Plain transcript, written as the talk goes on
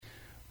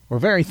We're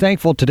very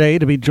thankful today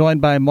to be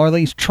joined by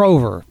Marleis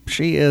Trover.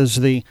 She is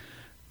the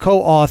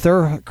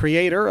co-author,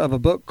 creator of a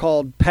book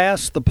called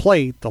Pass the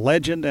Plate, The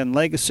Legend and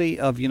Legacy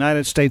of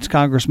United States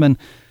Congressman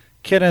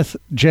Kenneth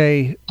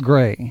J.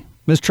 Gray.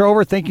 Ms.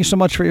 Trover, thank you so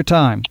much for your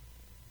time.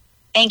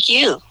 Thank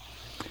you.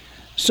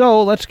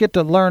 So let's get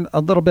to learn a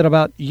little bit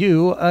about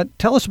you.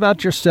 Tell us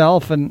about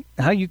yourself and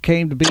how you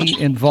came to be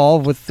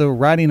involved with the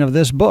writing of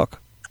this book.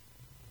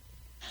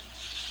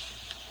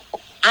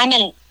 I'm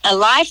a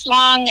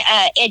lifelong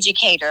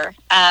educator.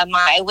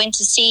 I went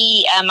to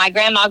see my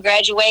grandma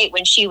graduate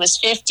when she was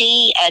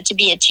 50 to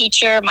be a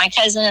teacher. My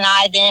cousin and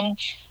I then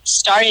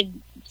started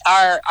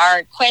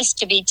our quest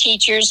to be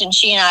teachers, and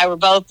she and I were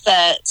both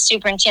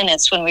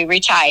superintendents when we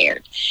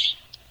retired.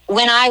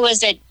 When I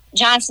was at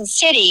Johnson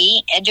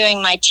City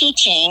doing my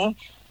teaching,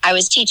 I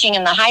was teaching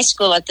in the high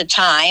school at the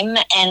time,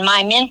 and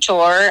my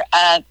mentor,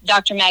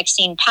 Dr.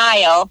 Maxine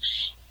Pyle,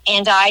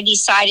 and I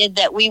decided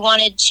that we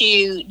wanted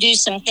to do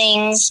some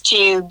things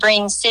to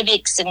bring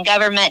civics and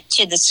government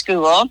to the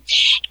school.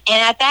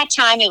 And at that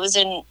time, it was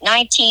in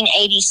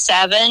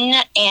 1987,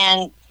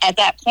 and at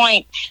that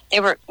point,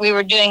 we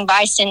were doing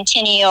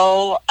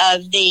bicentennial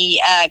of the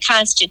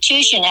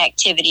Constitution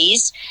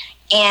activities.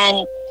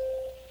 And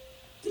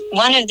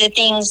one of the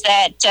things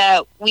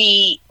that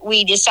we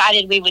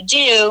decided we would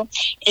do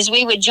is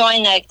we would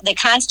join the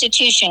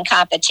Constitution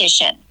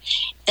competition.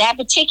 That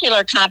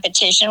particular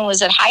competition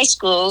was at high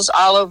schools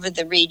all over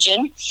the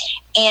region.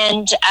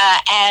 And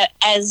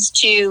as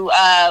to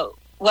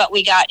what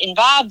we got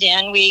involved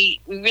in, we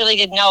really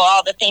didn't know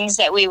all the things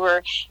that we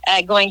were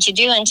going to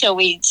do until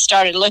we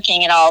started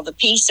looking at all the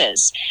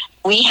pieces.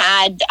 We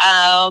had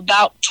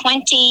about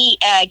 20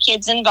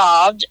 kids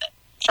involved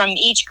from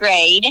each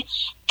grade,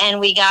 and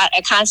we got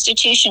a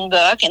Constitution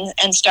book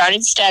and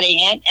started studying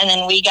it, and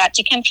then we got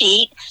to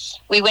compete.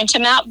 We went to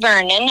Mount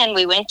Vernon, and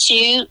we went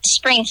to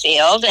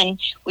Springfield, and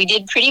we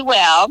did pretty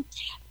well,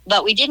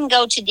 but we didn't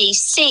go to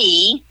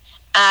D.C.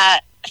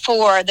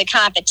 For the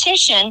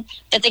competition,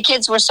 but the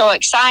kids were so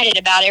excited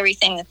about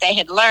everything that they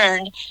had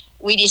learned,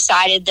 we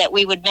decided that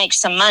we would make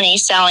some money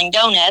selling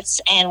donuts,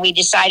 and we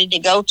decided to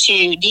go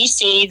to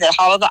D.C., the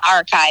Hall of the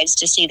Archives,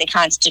 to see the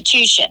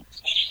Constitution.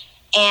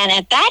 And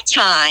at that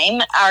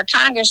time, our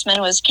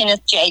congressman was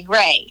Kenneth J.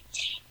 Gray.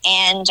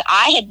 And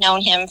I had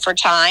known him for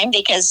time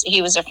because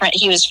he was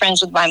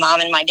friends with my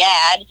mom and my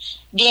dad.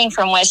 Being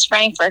from West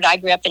Frankfort, I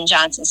grew up in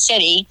Johnson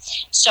City.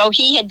 So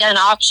he had done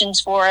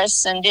auctions for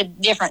us and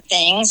did different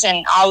things,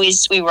 and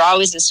we were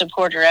always a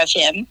supporter of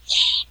him.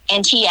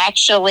 And he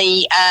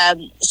actually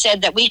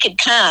said that we could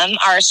come,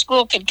 our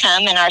school could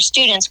come, and our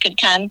students could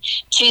come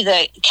to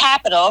the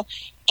Capitol,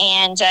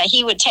 and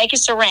he would take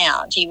us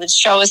around. He would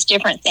show us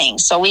different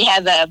things. So we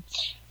have a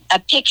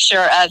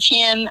picture of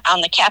him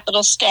on the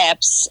Capitol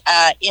steps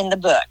in the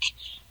book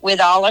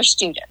with all our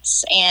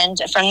students. And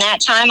from that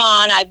time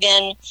on, I've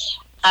been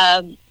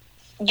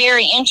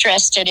very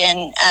interested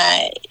in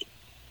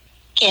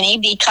Kenny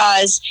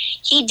because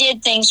he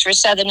did things for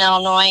Southern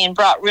Illinois and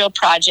brought real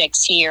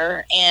projects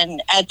here.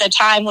 And at the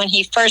time when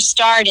he first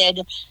started,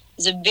 it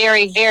was a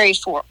very, very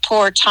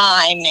poor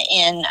time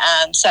in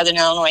Southern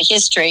Illinois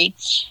history.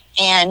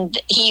 And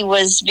he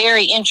was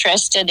very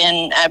interested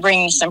in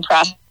bringing some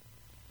process.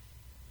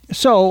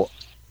 So,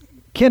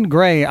 Ken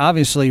Gray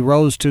obviously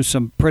rose to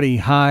some pretty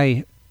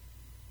high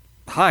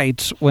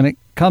heights when it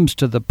comes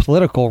to the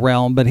political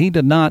realm, but he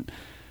did not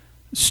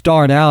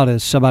start out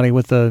as somebody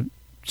with a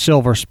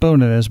silver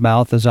spoon in his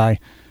mouth, as I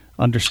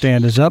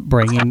understand his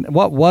upbringing.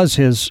 What was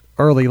his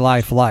early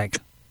life like?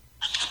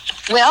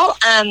 Well,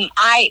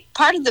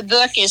 part of the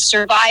book is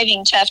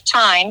surviving tough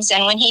times,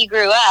 and when he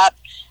grew up,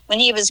 when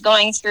he was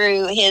going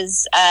through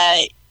his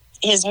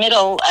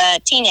middle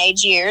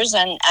teenage years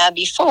and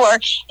before,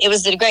 it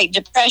was the Great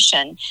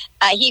Depression.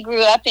 He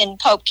grew up in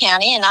Pope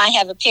County, and I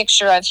have a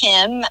picture of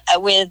him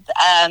with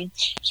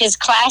his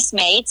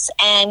classmates,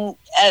 and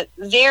at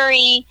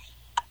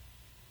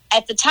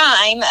the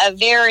time, a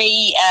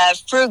very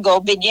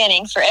frugal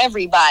beginning for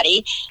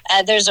everybody.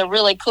 There's a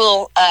really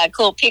cool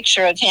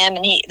picture of him,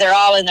 and they're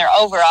all in their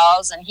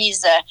overalls, and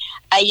he's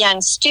a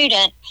young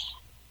student,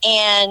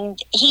 and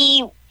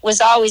he was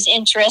always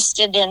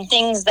interested in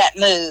things that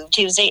moved.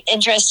 He was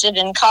interested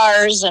in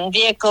cars and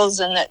vehicles,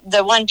 and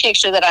the one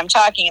picture that I'm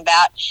talking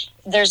about,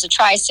 there's a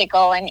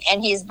tricycle, and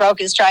he's broke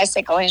his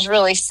tricycle. He's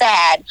really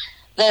sad.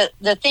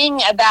 The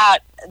thing about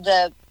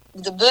the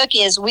book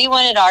is we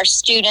wanted our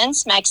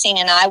students, Maxine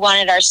and I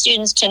wanted our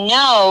students to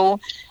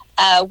know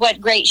what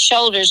great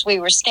shoulders we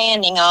were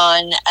standing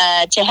on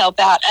to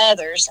help out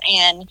others,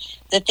 and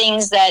the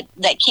things that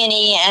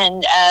Kenny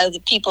and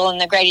the people in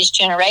the Greatest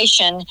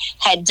Generation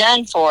had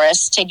done for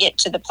us to get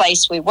to the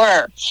place we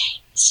were.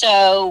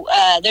 So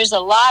there's a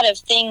lot of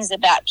things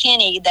about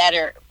Kenny that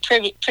are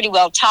pretty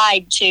well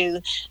tied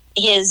to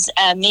his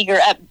meager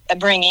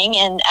upbringing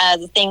and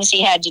the things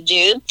he had to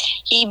do.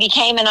 He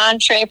became an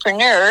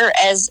entrepreneur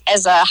as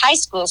a high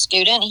school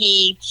student.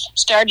 He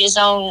started his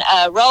own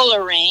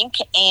roller rink,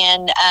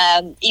 and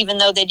even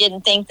though they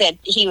didn't think that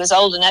he was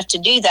old enough to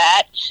do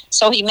that,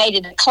 so he made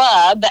it a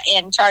club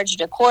and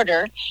charged a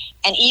quarter,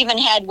 and even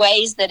had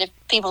ways that if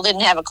people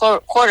didn't have a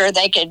quarter,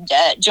 they could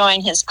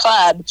join his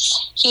club.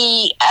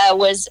 He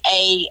was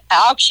a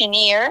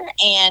auctioneer,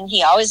 and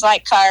he always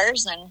liked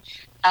cars, and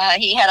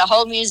he had a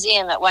whole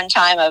museum at one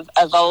time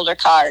of older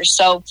cars.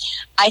 So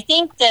I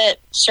think the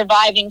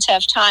surviving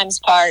tough times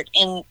part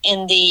in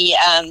the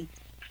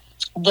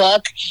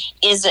book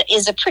is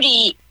a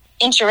pretty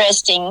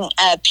interesting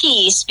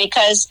piece,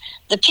 because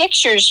the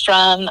pictures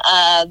from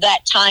that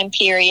time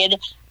period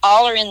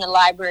all are in the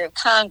Library of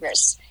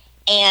Congress.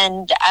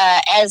 And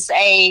as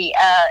a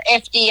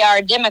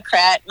FDR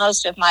Democrat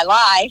most of my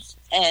life,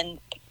 and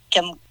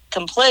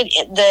complete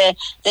the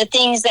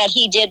things that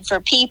he did for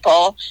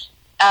people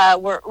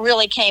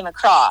really came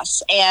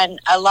across. And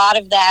a lot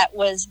of that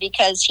was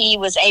because he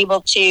was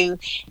able to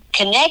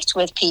connect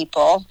with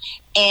people.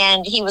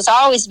 And he was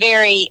always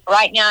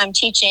right now I'm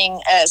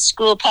teaching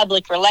school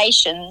public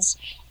relations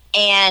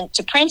and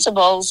to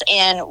principals,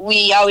 and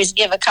we always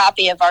give a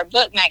copy of our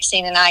book,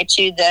 Maxine and I,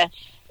 to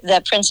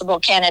the principal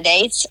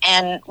candidates,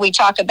 and we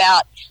talk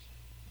about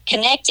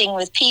connecting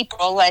with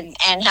people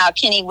and how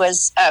Kenny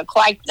was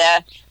quite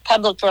the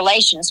public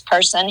relations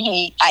person.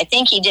 I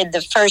think he did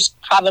the first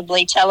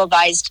probably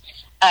televised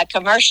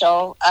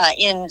commercial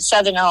in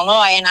Southern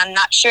Illinois, and I'm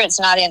not sure it's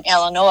not in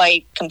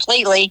Illinois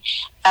completely,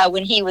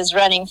 when he was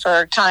running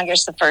for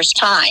Congress the first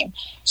time.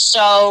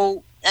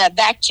 So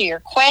back to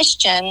your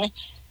question,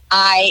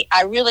 I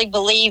really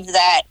believe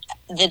that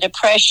the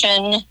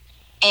Depression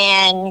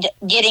and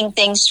getting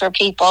things for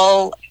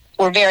people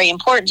were very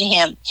important to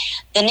him.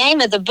 The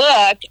name of the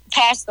book,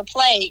 Pass the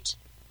Plate,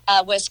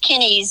 was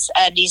Kenny's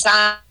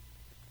design.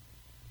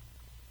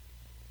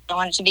 I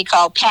wanted it to be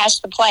called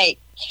Pass the Plate,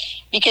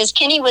 because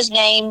Kenny was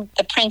named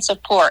the Prince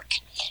of Pork.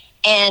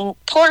 And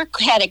pork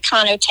had a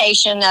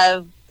connotation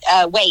of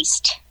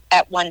waste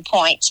at one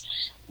point.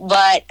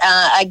 But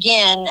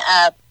again,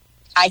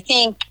 I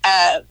think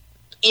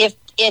if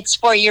it's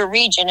for your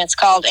region, it's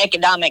called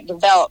economic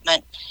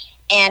development.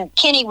 And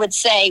Kenny would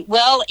say,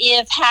 well,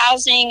 if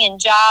housing and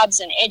jobs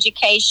and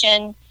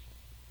education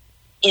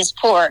is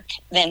pork,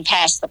 then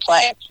pass the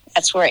plate.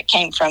 That's where it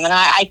came from. And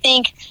I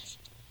think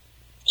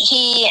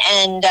he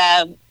and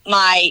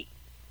my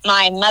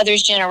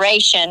mother's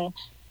generation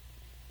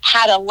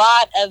had a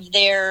lot of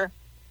their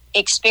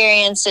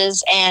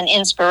experiences and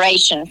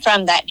inspiration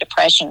from that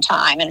Depression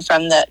time and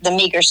from the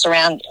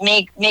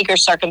meager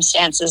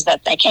circumstances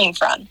that they came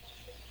from.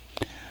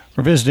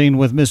 We're visiting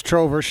with Ms.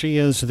 Trover. She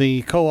is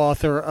the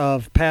co-author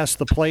of Pass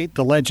the Plate,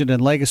 The Legend and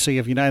Legacy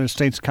of United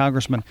States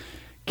Congressman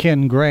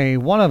Ken Gray.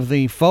 One of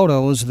the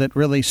photos that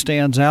really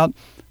stands out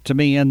to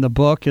me in the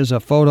book is a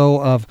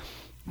photo of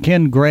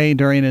Ken Gray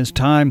during his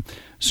time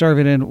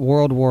serving in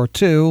World War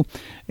II,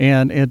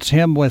 and it's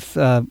him with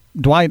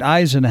Dwight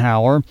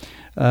Eisenhower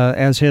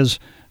as his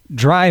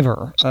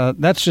driver.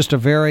 That's just a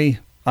very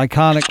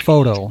iconic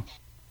photo.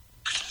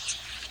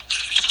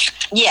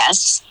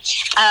 Yes.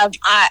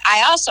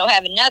 I also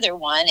have another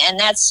one, and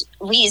that's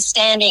he's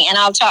standing, and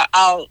I'll talk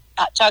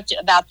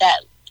about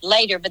that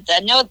later. But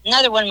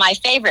another one of my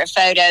favorite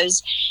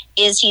photos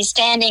is he's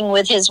standing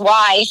with his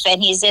wife,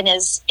 and he's in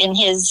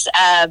his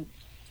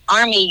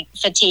Army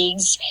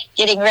fatigues,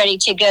 getting ready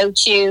to go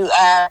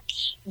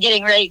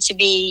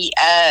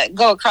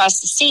across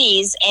the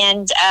seas,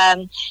 and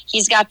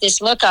he's got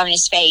this look on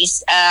his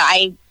face.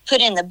 I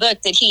put in the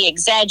book that he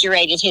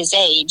exaggerated his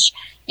age,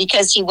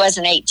 because he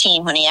wasn't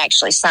 18 when he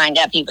actually signed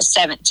up. He was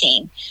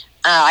 17.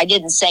 I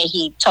didn't say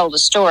he told a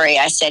story.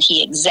 I said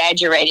he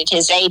exaggerated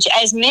his age,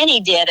 as many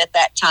did at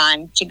that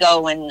time, to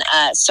go and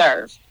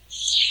serve.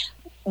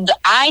 The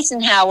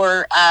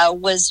Eisenhower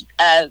was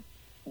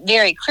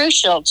very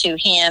crucial to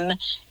him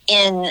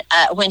in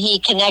when he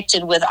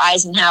connected with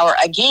Eisenhower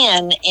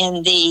again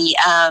in the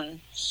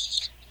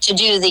to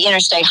do the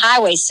interstate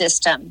highway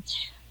system.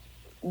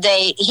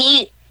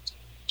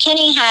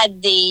 Kenny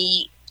had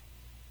the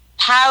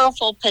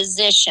powerful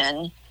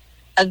position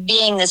of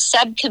being the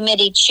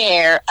subcommittee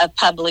chair of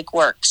public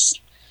works.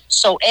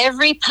 So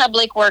every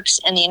public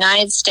works in the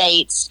United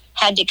States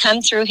had to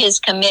come through his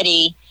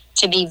committee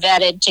to be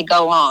vetted to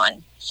go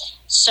on.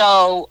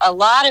 So a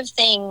lot of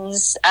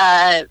things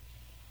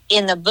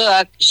in the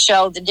book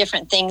show the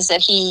different things that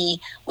he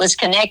was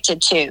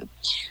connected to.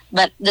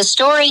 But the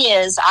story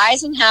is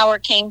Eisenhower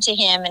came to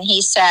him and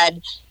he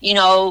said,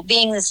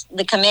 being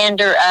the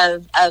commander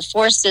of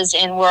forces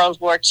in World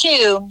War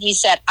II, he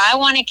said, I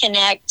want to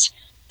connect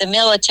the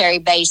military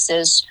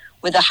bases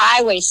with a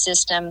highway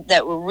system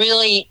that will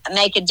really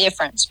make a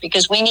difference,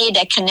 because we need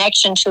a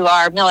connection to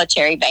our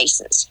military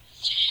bases.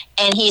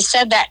 And he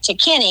said that to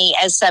Kenny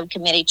as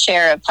subcommittee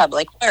chair of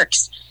Public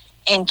Works.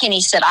 And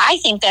Kenny said, I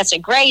think that's a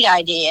great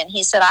idea. And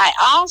he said, I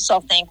also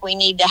think we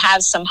need to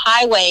have some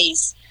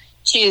highways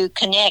to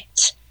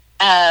connect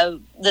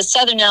the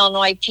southern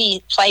Illinois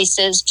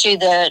places to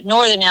the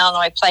northern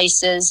Illinois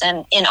places,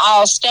 and in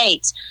all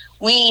states,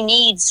 we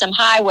need some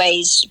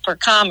highways for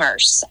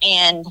commerce.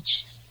 And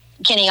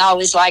Kenny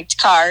always liked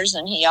cars,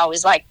 and he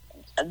always liked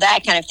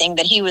that kind of thing,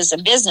 but he was a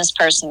business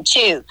person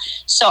too.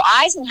 So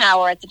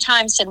Eisenhower at the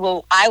time said,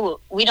 well,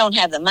 we don't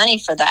have the money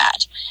for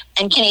that.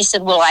 And Kenny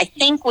said, well, I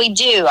think we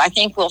do. I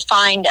think we'll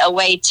find a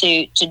way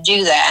to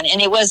do that.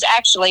 And it was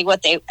actually,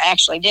 what they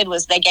actually did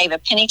was they gave a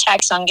penny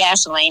tax on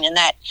gasoline, and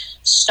that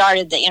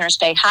started the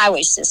interstate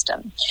highway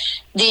system.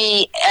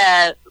 The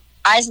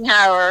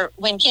Eisenhower,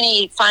 when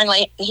Kenny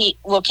finally,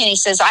 Kenny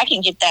says, I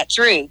can get that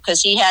through,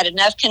 because he had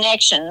enough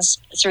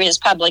connections through his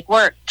public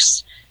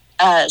works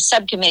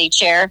subcommittee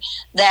chair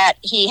that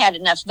he had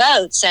enough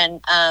votes.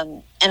 And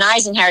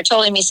Eisenhower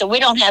told him, he said, we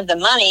don't have the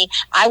money.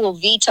 I will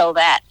veto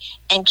that.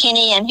 And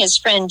Kenny and his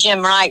friend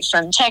Jim Wright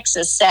from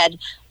Texas said,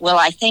 well,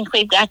 I think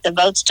we've got the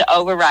votes to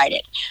override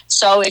it.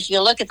 So if you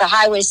look at the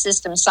highway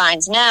system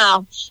signs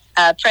now,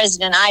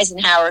 President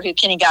Eisenhower, who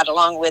Kenny got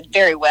along with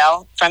very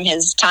well from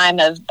his time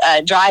of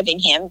driving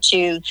him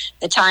to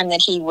the time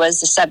that he was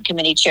the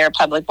subcommittee chair of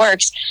public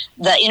works,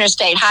 the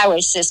interstate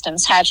highway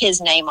systems have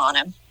his name on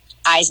them.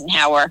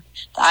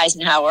 The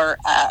Eisenhower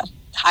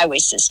highway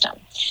system.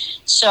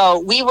 So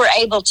we were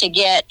able to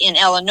get in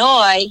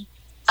Illinois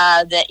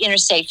the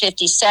Interstate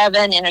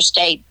 57,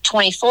 Interstate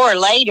 24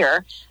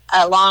 later,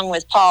 along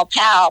with Paul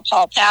Powell.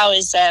 Paul Powell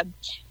is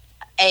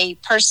a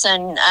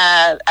person,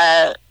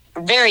 a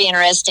very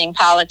interesting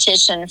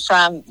politician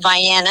from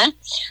Vienna.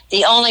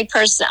 The only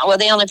person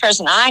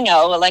I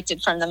know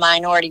elected from the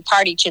minority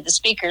party to the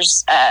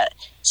speaker's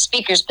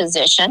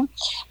position.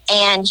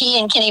 And he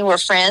and Kenny were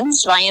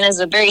friends. Vienna is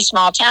a very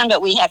small town,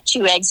 but we have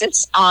two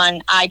exits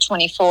on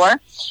I-24.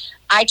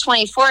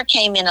 I-24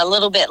 came in a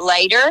little bit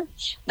later,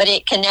 but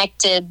it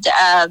connected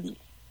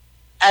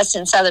us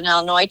in southern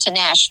Illinois to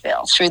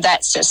Nashville through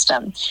that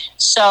system.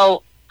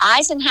 So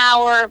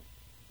Eisenhower,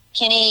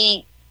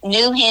 Kenny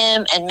knew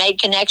him and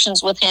made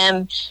connections with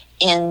him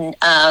in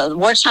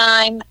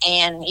wartime,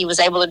 and he was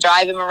able to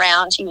drive him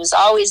around. He was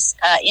always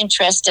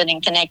interested in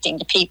connecting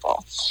to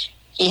people.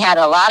 He had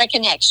a lot of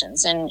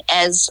connections, and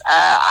as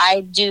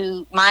I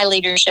do my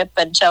leadership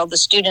and tell the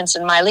students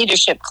in my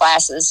leadership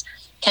classes,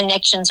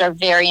 connections are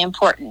very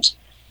important.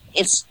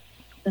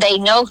 They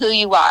know who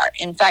you are.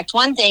 In fact,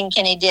 one thing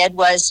Kenny did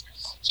was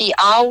he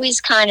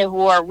always kind of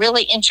wore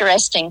really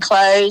interesting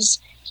clothes.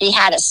 He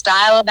had a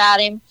style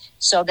about him,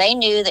 so they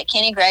knew that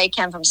Kenny Gray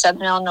came from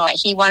Southern Illinois.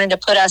 He wanted to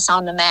put us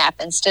on the map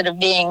instead of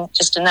being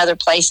just another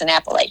place in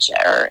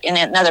Appalachia or in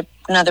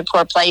another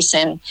poor place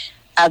in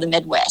the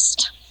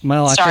Midwest.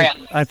 Well,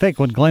 I think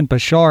when Glenn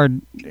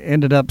Bouchard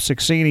ended up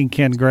succeeding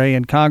Ken Gray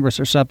in Congress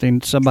or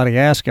something, somebody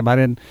asked him, I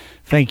didn't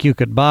think you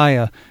could buy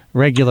a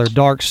regular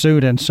dark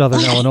suit in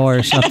Southern Illinois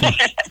or something.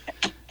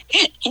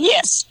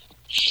 Yes.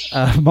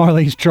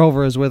 Marleis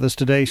Trover is with us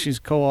today. She's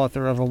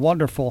co-author of a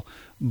wonderful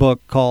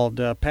book called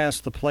Pass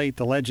the Plate,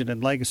 The Legend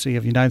and Legacy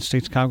of United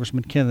States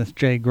Congressman Kenneth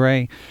J.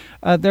 Gray.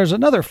 There's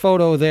another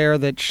photo there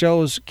that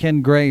shows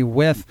Ken Gray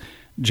with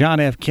John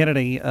F.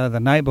 Kennedy the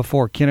night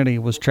before Kennedy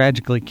was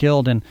tragically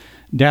killed in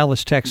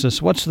Dallas,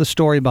 Texas. What's the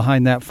story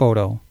behind that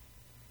photo?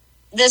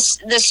 The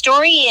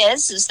story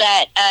is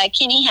that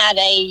Kenny had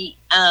a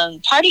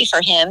party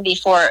for him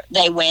before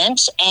they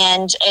went,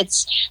 and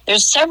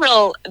there's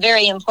several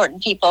very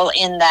important people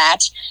in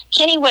that.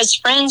 Kenny was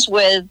friends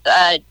with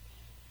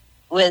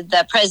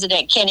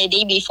President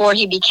Kennedy before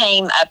he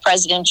became a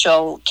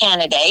presidential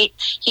candidate.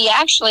 He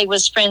actually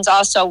was friends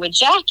also with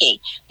Jackie,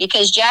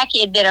 because Jackie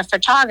had been a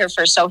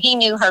photographer, so he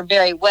knew her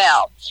very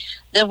well.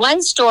 The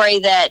one story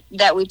that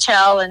we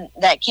tell and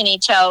that Kenny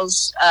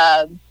tells,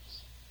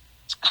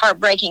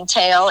 heartbreaking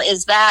tale,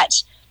 is that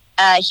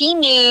he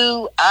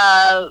knew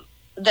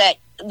that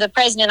the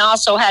president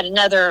also had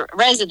another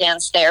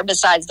residence there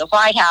besides the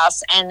White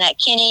House, and that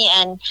Kenny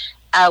and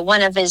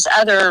one of his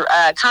other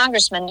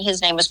congressmen,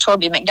 his name was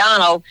Torby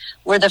McDonald,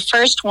 were the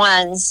first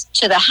ones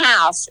to the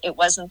house. It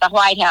wasn't the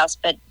White House,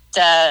 but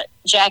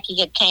Jackie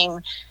had came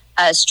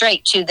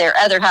straight to their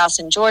other house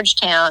in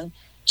Georgetown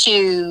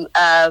to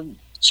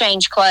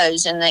change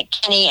clothes, and that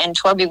Kenny and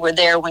Torby were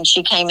there when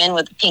she came in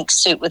with a pink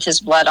suit with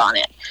his blood on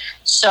it.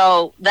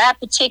 So that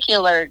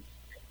particular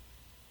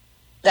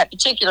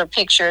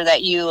picture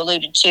that you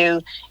alluded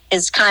to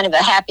is kind of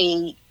a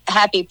happy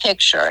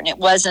picture, and it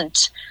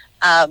wasn't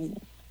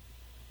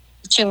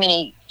too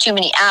many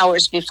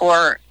hours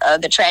before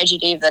the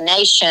tragedy of the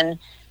nation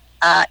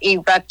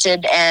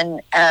erupted,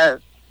 and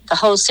the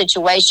whole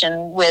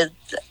situation with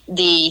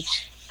the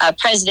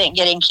president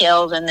getting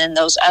killed, and then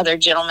those other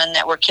gentlemen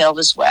that were killed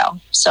as well.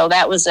 So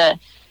that was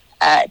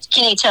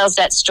Kenny tells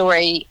that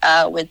story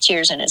with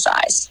tears in his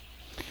eyes.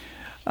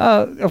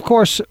 Of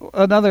course,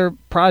 another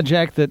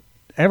project that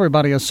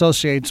everybody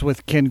associates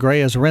with Ken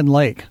Gray is Wren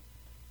Lake.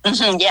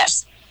 Mm-hmm,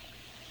 yes.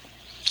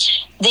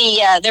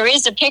 There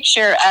is a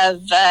picture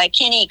of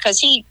Kenny, because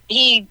he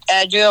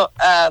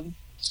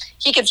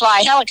he could fly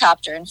a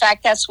helicopter. In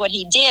fact, that's what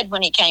he did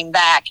when he came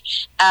back.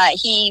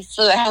 He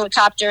flew a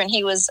helicopter, and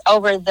he was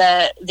over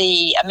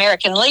the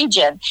American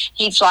Legion.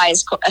 He'd fly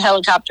his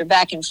helicopter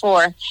back and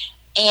forth.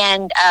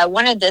 And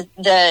one of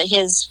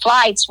his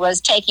flights was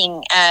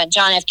taking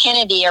John F.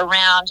 Kennedy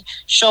around,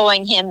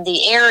 showing him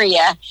the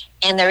area.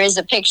 And there is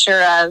a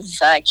picture of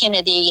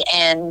Kennedy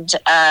and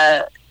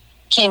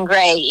Ken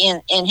Gray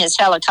in his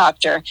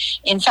helicopter.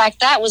 In fact,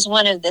 that was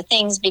one of the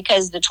things,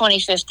 because the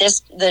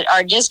 25th,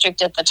 our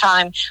district at the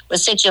time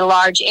was such a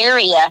large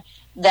area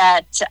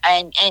that,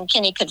 and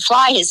Kenny could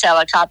fly his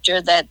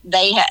helicopter, that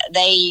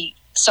they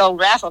sold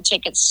raffle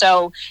tickets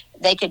so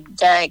they could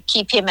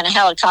keep him in a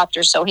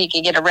helicopter so he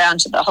could get around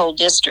to the whole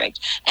district.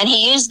 And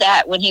he used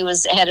that when he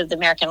was head of the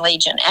American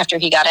Legion after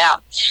he got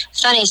out.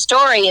 Funny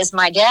story is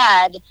my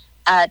dad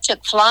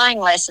took flying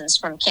lessons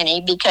from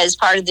Kenny, because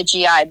part of the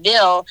GI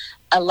Bill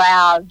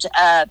allowed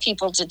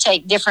people to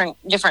take different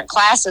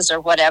classes or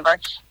whatever.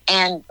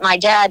 And my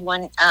dad,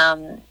 when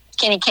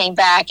Kenny came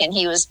back and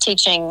he was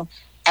teaching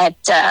at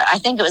I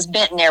think it was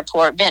Benton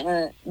Airport,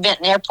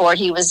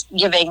 he was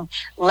giving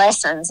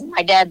lessons.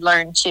 My dad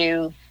learned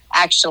to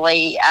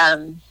actually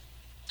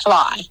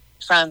fly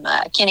from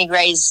Kenny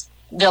Gray's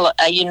bill,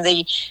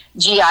 the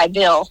GI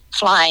Bill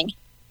flying.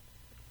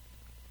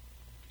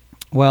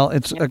 Well,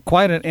 it's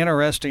quite an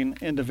interesting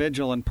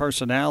individual and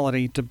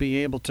personality to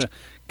be able to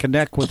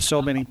connect with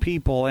so many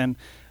people, and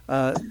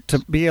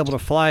to be able to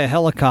fly a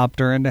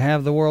helicopter, and to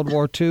have the World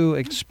War II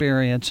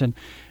experience, and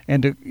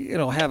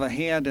to have a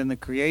hand in the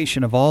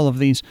creation of all of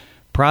these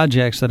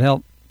projects that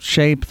help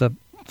shape the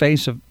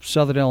face of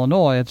Southern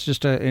Illinois. It's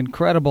just an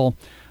incredible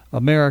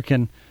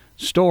American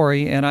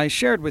story. And I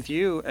shared with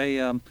you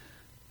a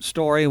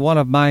story. One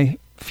of my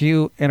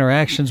few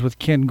interactions with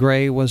Ken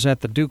Gray was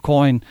at the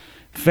DuQuoin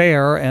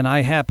Fair, and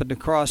I happened to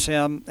cross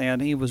him,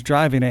 and he was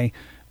driving a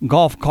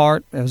golf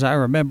cart. As I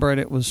remember it,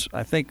 it was,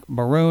 I think,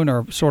 maroon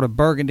or sort of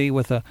burgundy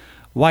with a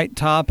white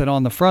top, and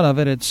on the front of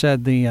it, it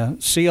said the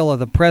seal of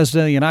the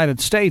President of the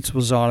United States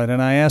was on it.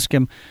 And I asked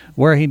him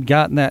where he'd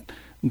gotten that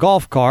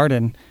golf cart,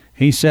 and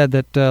he said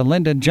that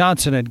Lyndon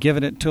Johnson had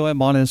given it to him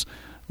on his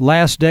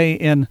last day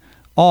in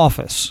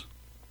office.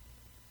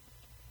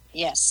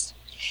 Yes.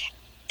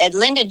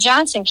 Lyndon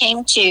Johnson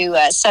came to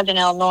Southern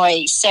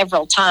Illinois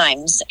several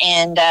times,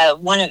 and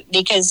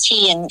because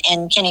he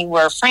and Kenny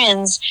were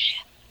friends,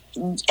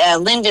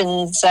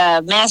 Lyndon's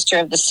Master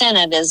of the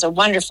Senate is a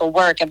wonderful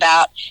work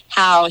about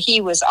how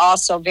he was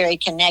also very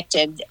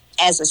connected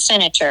as a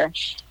senator.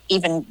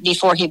 Even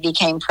before he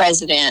became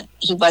president,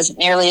 he wasn't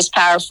nearly as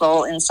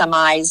powerful in some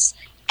eyes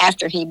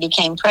after he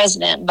became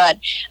president, but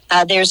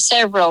there's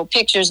several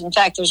pictures. In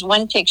fact, there's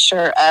one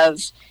picture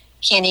of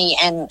Kenny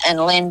and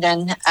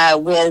Lyndon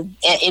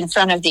in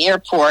front of the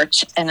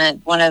airport,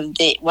 and one of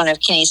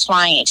Kenny's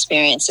flying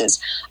experiences.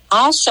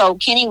 Also,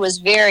 Kenny was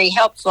very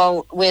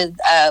helpful with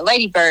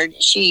Lady Bird.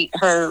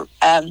 Her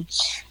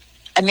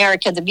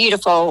America the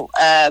Beautiful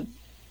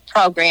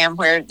program,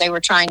 where they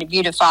were trying to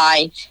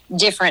beautify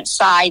different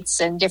sites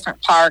and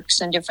different parks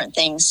and different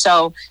things.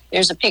 So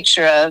there's a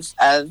picture of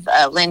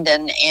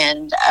Lyndon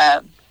and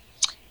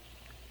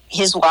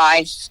his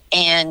wife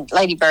and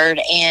Lady Bird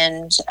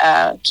and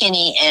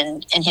Kenny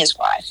and his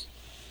wife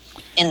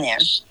in there.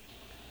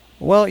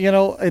 Well,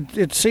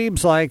 it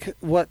seems like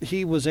what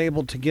he was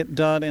able to get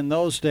done in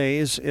those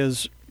days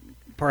is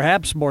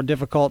perhaps more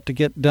difficult to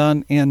get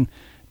done in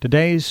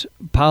today's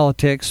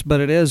politics, but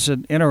it is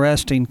an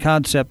interesting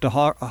concept to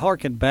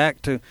harken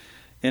back to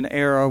an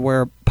era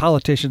where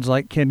politicians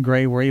like Ken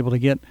Gray were able to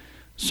get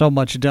so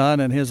much done,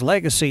 and his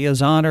legacy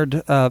is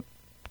honored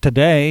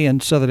today in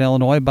Southern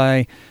Illinois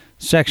by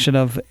section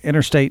of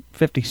Interstate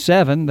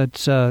 57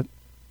 that's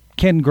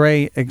Ken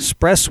Gray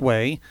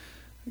Expressway.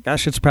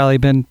 Gosh, it's probably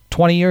been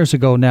 20 years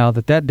ago now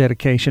that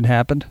dedication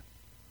happened.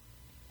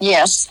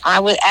 Yes, I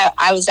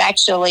was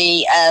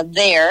actually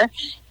there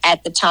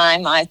at the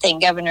time. I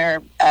think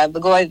Governor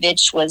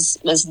Blagojevich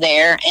was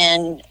there,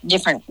 and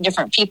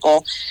different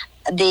people.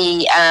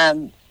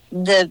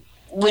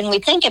 When we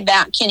think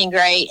about Kenny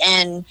Gray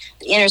and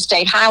the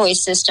interstate highway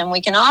system,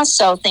 we can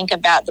also think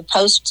about the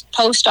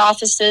post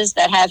offices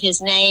that have his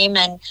name.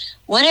 And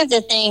one of the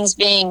things,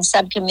 being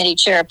subcommittee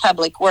chair of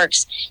Public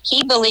Works,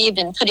 he believed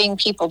in putting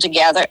people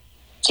together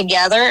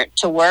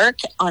to work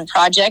on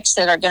projects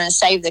that are going to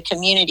save the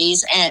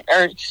communities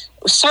or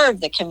serve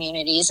the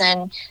communities,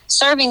 and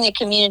serving the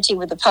community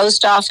with the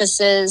post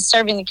offices,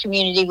 serving the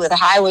community with a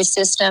highway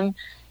system.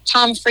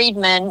 Tom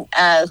Friedman,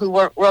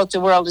 who wrote The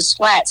World is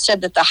Flat,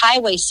 said that the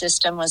highway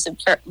system was the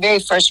very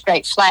first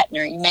great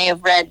flattener. You may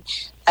have read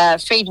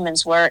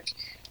Friedman's work.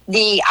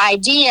 The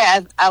idea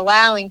of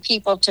allowing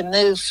people to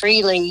move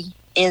freely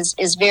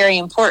is very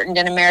important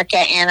in America,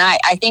 and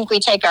I think we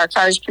take our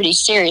cars pretty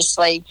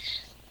seriously.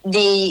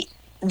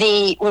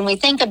 When we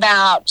think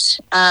about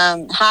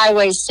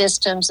highway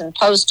systems and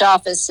post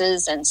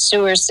offices and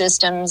sewer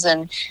systems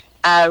and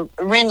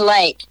Wren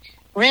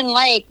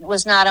Lake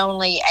was not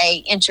only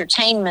a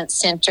entertainment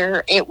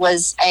center, it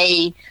was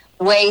a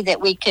way that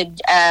we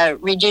could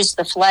reduce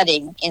the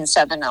flooding in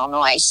Southern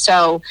Illinois.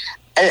 So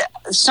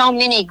so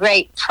many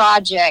great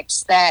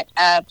projects that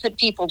put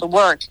people to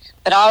work,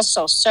 but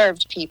also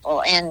served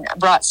people and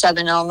brought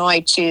Southern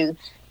Illinois to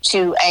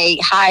a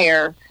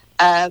higher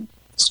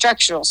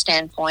structural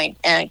standpoint.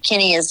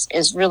 Kenny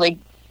is really,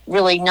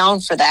 really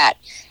known for that.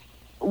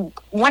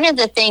 One of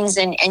the things,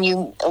 and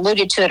you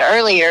alluded to it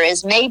earlier,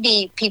 is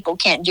maybe people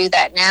can't do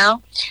that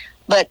now.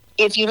 But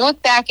if you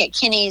look back at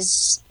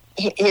Kenny's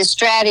his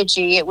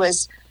strategy, it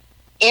was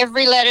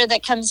every letter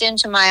that comes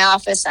into my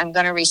office, I'm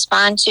going to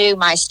respond to.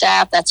 My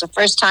staff, that's the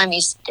first thing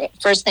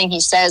he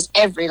says,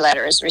 every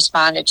letter is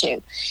responded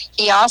to.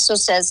 He also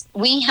says,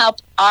 we help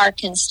our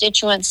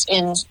constituents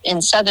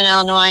in Southern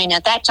Illinois, and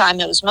at that time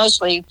it was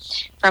mostly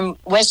from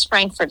West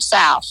Frankfort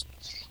south.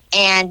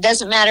 And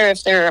doesn't matter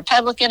if they're a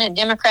Republican, a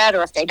Democrat,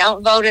 or if they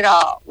don't vote at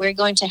all, we're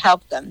going to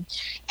help them.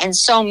 And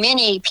so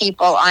many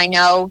people I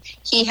know,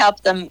 he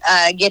helped them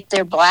get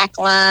their black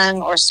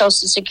lung or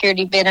Social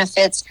Security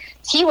benefits.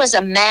 He was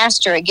a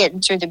master at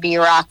getting through the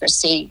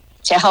bureaucracy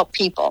to help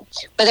people,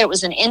 whether it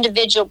was an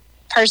individual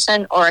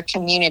person or a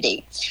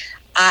community.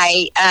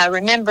 I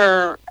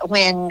remember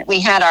when we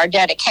had our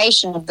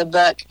dedication of the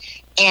book,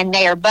 and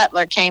Mayor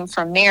Butler came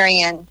from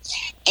Marion,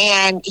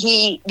 and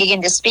he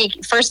began to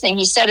speak. First thing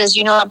he said is,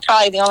 I'm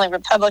probably the only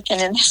Republican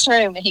in this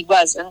room, and he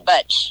wasn't,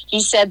 but he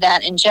said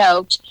that and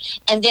joked.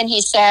 And then he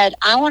said,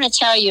 I want to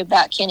tell you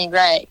about Kenny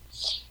Gray.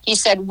 He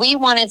said, we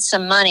wanted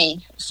some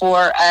money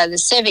for the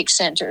Civic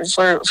Center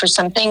for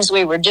some things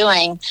we were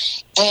doing.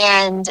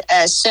 And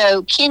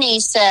so Kenny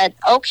said,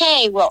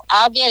 okay, well,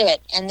 I'll get it.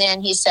 And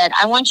then he said,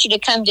 I want you to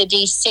come to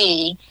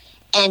D.C.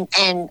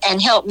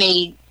 and help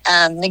me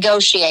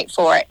negotiate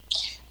for it.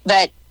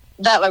 But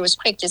Butler was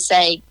quick to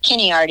say,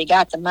 Kenny already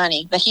got the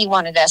money, but he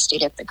wanted us to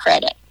get the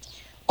credit.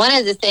 One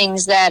of the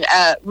things that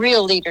a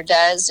real leader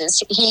does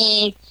is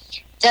he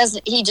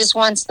just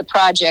wants the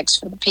projects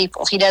for the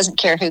people. He doesn't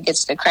care who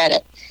gets the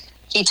credit.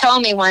 He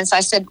told me once,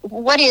 I said,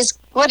 what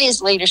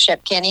is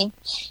leadership, Kenny?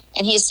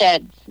 And he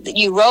said,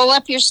 you roll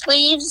up your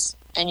sleeves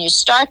and you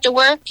start to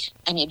work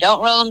and you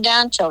don't roll them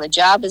down till the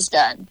job is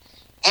done.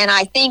 And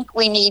I think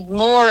we need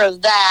more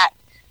of that,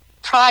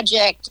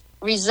 project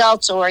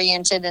results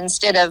oriented,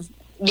 instead of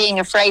being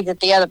afraid that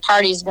the other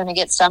party is going to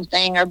get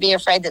something or be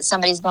afraid that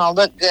somebody's going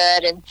to look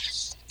good.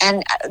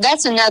 And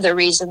that's another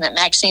reason that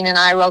Maxine and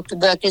I wrote the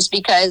book, is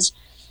because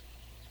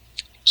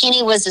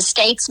Kenny was a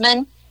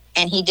statesman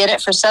and he did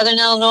it for Southern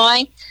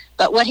Illinois,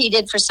 but what he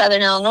did for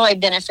Southern Illinois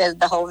benefited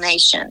the whole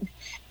nation.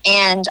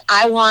 And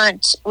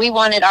we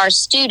wanted our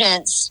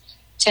students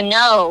to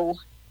know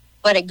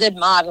what a good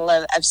model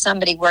of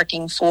somebody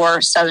working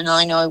for Southern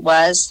Illinois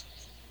was.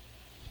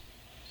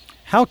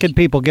 How can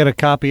people get a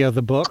copy of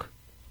the book?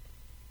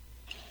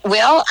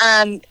 Well,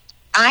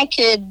 I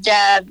could.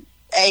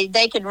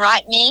 They could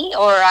write me,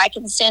 or I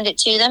can send it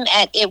to them.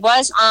 It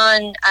was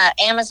on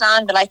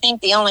Amazon, but I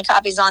think the only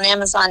copies on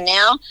Amazon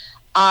now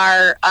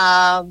are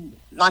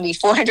maybe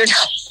 $400.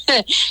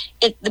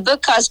 The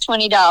book costs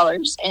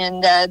 $20,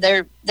 and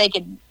they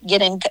could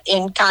get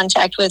in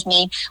contact with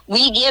me.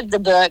 We give the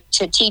book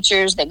to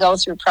teachers that go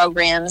through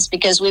programs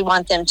because we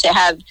want them to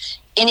have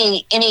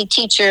any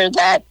teacher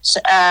that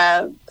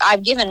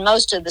I've given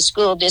most of the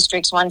school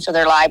districts one for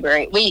their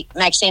library.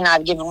 Maxine and I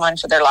have given one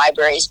for their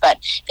libraries, but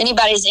if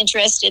anybody's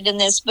interested in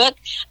this book,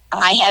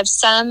 I have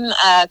some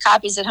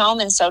copies at home,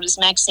 and so does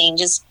Maxine.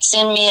 Just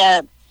send me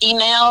an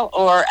email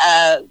or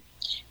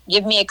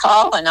give me a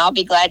call, and I'll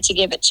be glad to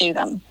give it to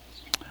them.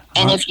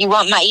 And if you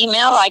want my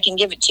email, I can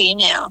give it to you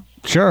now.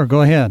 Sure,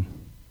 go ahead.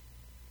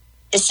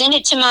 Send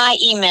it to my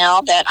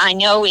email that I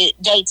know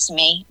it dates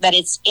me, but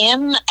it's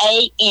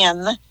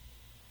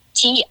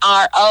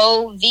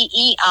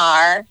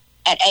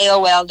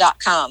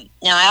MAMTROVER@AOL.com.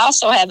 Now, I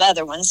also have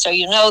other ones, so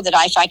you know that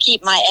if I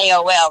keep my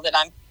AOL, that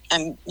I'm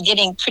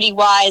getting pretty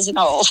wise and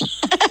old.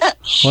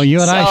 Well,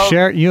 you and I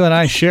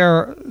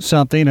share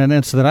something, and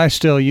it's that I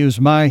still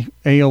use my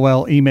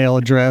AOL email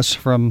address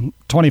from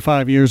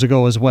 25 years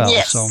ago as well.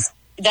 Yes. So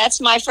that's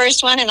my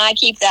first one, and I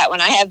keep that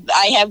one. I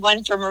have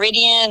one for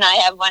Meridian. I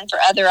have one for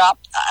other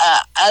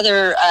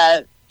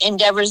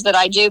endeavors that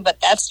I do, but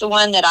that's the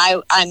one that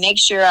I make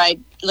sure I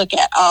look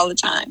at all the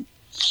time.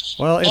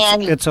 Well,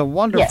 it's a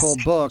wonderful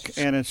book,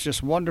 and it's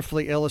just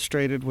wonderfully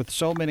illustrated with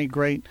so many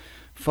great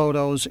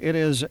photos. It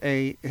is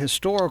a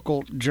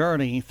historical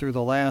journey through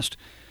the last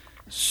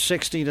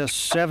 60 to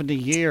 70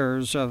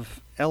 years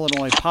of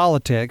Illinois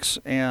politics,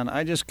 and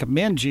I just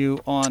commend you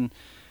on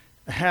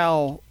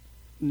how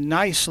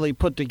nicely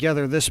put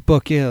together this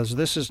book is.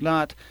 This is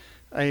not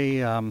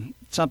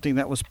something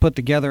that was put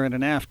together in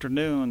an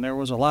afternoon. There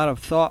was a lot of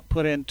thought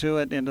put into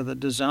it, into the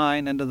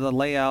design, into the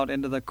layout,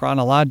 into the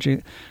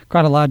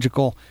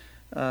chronological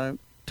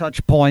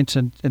touch points,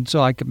 and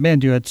so I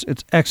commend you. It's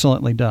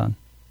excellently done.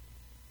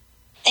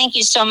 Thank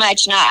you so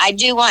much. Now, I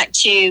do want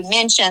to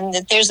mention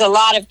that there's a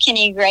lot of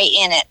Kenny Gray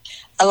in it.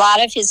 A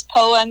lot of his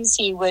poems,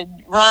 he would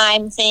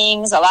rhyme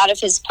things, a lot of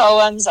his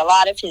poems, a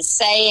lot of his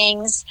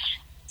sayings.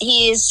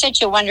 He is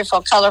such a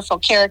wonderful, colorful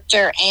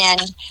character,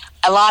 and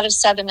a lot of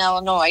Southern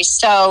Illinois.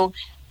 So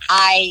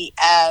I've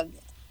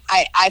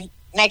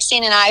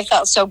Maxine and I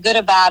felt so good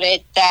about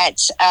it that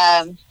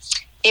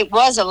it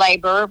was a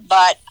labor,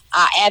 but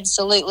I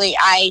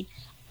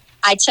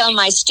tell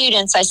my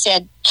students, I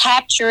said,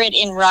 capture it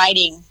in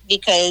writing,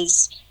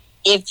 because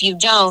if you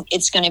don't,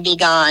 it's going to be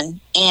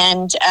gone.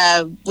 And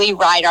we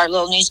write our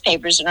little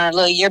newspapers and our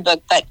little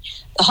yearbook, but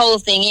the whole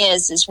thing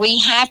is we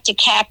have to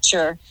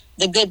capture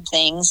the good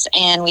things,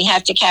 and we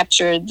have to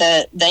capture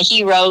the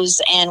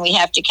heroes, and we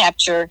have to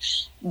capture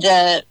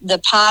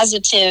the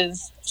positive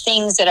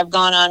things that have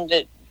gone on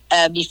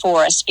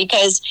before us.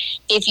 Because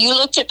if you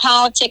looked at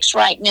politics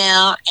right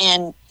now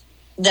and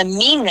the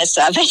meanness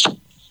of it,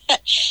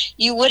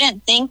 you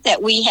wouldn't think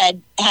that we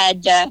had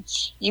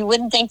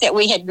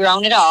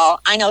grown at all.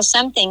 I know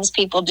some things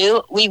people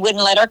do we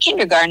wouldn't let our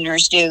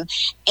kindergartners do.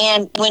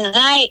 And when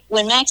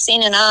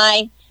Maxine and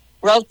I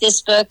wrote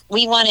this book,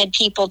 we wanted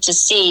people to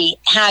see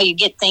how you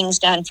get things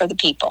done for the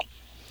people.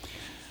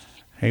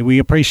 Hey, we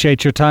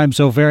appreciate your time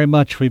so very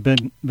much. We've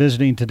been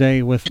visiting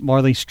today with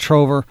Marleis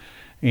Trover.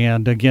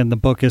 And again, the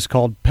book is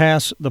called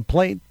Pass the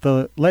Plate,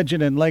 The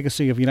Legend and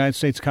Legacy of United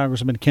States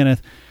Congressman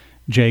Kenneth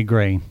J.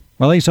 Gray.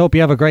 Marleis, hope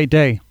you have a great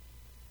day.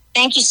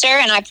 Thank you, sir,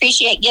 and I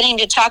appreciate getting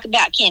to talk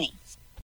about Kenny.